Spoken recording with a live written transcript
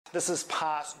This is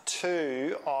part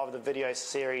 2 of the video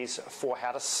series for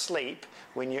how to sleep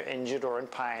when you're injured or in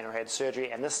pain or had surgery,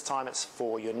 and this time it's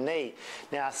for your knee.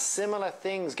 Now, similar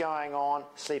things going on,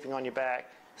 sleeping on your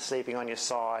back, sleeping on your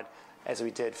side, as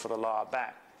we did for the lower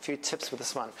back. A few tips with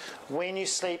this one. When you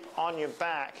sleep on your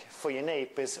back for your knee,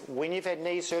 because when you've had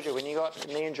knee surgery, when you've got a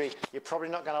knee injury, you're probably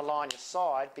not going to lie on your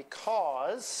side,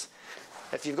 because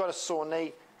if you've got a sore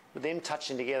knee, them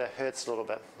touching together hurts a little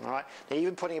bit, all right? Now,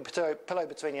 even putting a pillow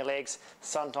between your legs,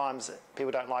 sometimes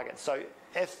people don't like it. So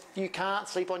if you can't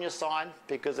sleep on your side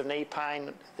because of knee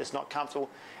pain, it's not comfortable,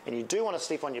 and you do want to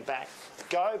sleep on your back,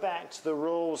 go back to the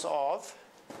rules of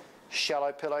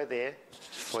shallow pillow there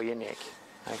for your neck,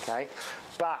 okay?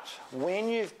 But when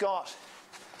you've got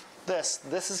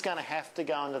this is going to have to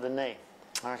go under the knee,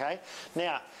 okay?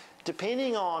 Now,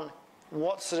 depending on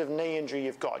what sort of knee injury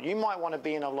you've got, you might want to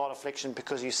be in a lot of flexion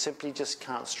because you simply just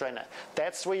can't straighten it.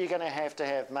 That's where you're going to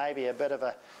have maybe a bit of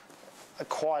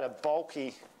quite a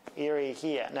bulky area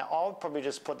here. Now, I'll probably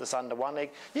just put this under one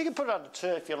leg. You can put it under two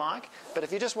if you like, but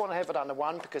if you just want to have it under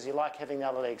one because you like having the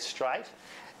other leg straight,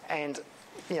 and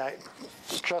you know,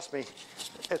 trust me,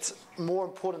 it's more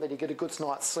important that you get a good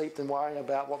night's sleep than worrying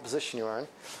about what position you're in.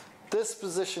 This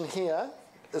position here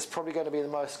is probably going to be the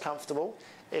most comfortable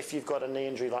if you've got a knee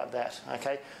injury like that,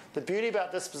 okay? The beauty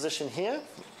about this position here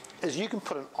is you can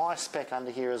put an ice pack under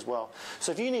here as well.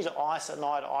 So if you need to ice at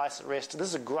night, ice at rest, this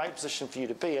is a great position for you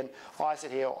to be in. Ice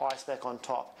it here or ice pack on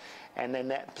top. And then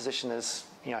that position is,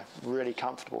 you know, really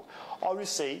comfortable.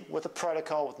 Obviously, with the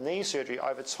protocol with knee surgery,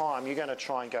 over time, you're going to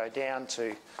try and go down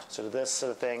to sort of this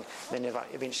sort of thing, then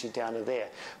eventually down to there.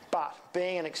 But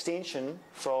being an extension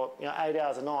for 8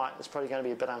 hours a night is probably going to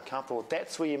be a bit uncomfortable.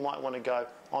 That's where you might want to go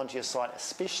onto your side,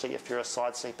 especially if you're a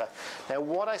side sleeper. Now,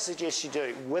 what I suggest you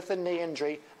do with a knee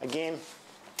injury, again,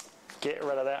 get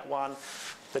rid of that one.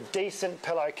 The decent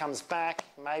pillow comes back,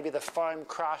 maybe the foam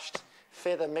crushed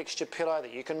feather mixture pillow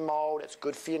that you can mould, it's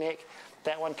good for your neck.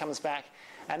 That one comes back.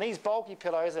 And these bulky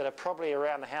pillows that are probably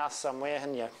around the house somewhere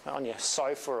on your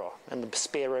sofa or in the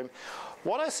spare room,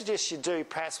 what I suggest you do,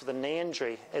 perhaps with a knee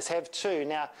injury, is have two.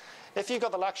 Now, if you've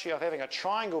got the luxury of having a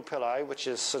triangle pillow, which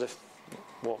is sort of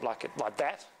like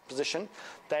that position,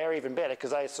 they are even better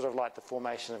because they sort of like the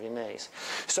formation of your knees.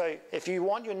 So if you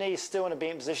want your knees still in a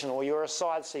bent position or you're a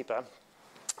side sleeper,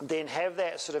 then have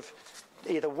that sort of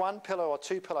either one pillow or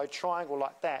two pillow triangle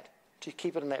like that to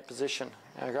keep it in that position,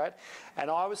 okay?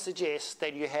 And I would suggest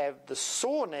that you have the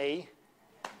sore knee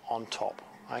on top,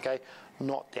 okay?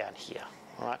 Not down here,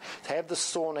 all right? So have the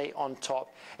sore knee on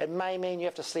top. It may mean you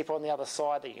have to sleep on the other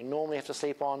side that you normally have to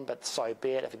sleep on, but so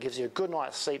be it. If it gives you a good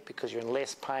night's sleep because you're in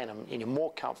less pain and you're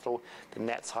more comfortable, then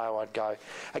that's how I'd go.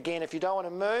 Again, if you don't want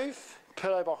to move,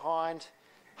 pillow behind,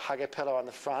 hug a pillow on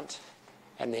the front,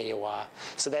 and there you are.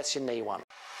 So that's your knee one.